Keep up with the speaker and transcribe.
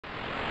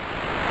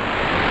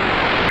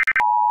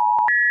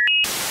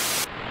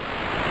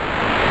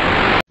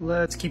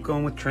Let's keep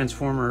going with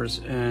Transformers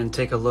and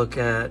take a look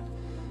at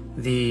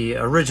the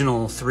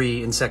original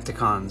 3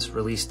 Insecticons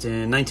released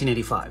in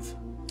 1985.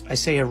 I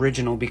say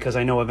original because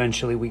I know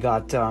eventually we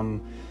got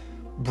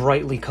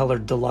brightly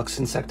colored deluxe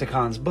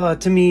Insecticons, but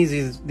to me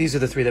these are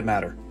the 3 that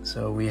matter.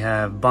 So we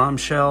have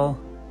Bombshell,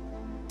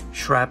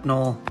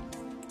 Shrapnel,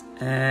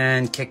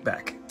 and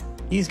Kickback.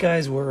 These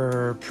guys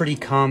were pretty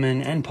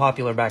common and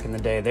popular back in the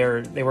day.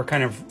 They were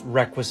kind of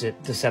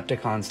requisite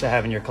Decepticons to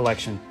have in your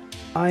collection.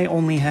 I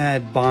only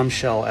had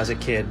Bombshell as a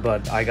kid,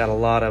 but I got a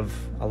lot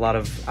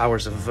of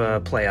hours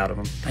of play out of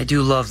them. I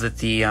do love that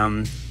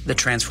the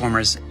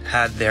Transformers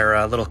had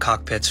their little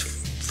cockpits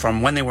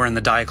from when they were in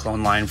the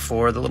Diaclone line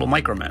for the little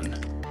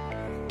Micromen.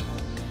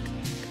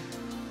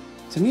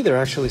 To me, they're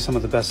actually some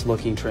of the best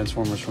looking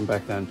Transformers from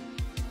back then.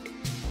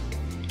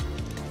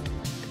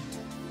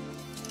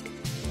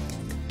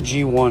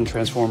 G1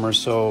 Transformers,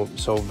 so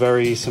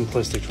very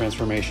simplistic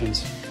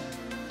transformations.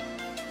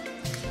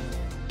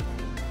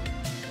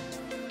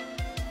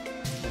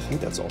 I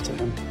think that's all to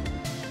him.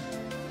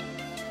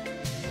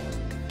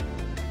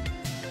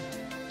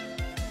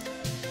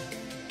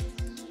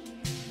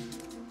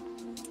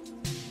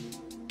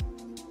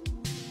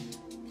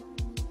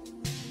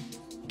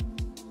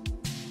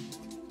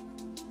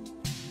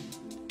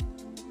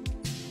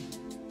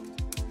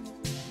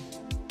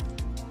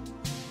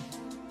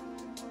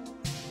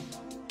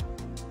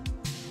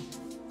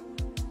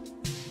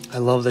 I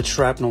love that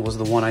Shrapnel was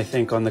the one, I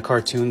think, on the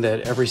cartoon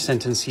that every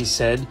sentence he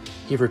said,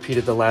 he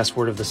repeated the last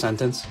word of the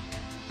sentence.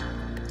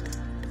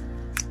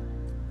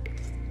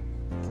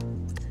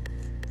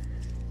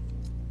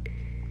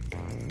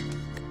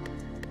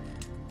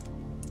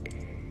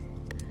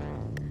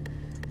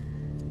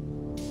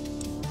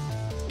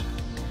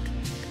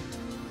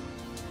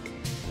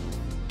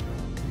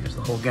 Here's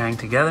the whole gang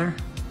together.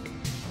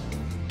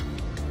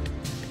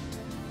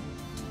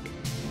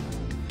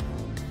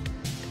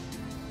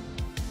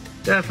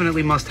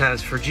 Definitely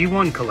must-haves for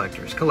G1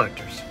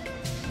 collectors.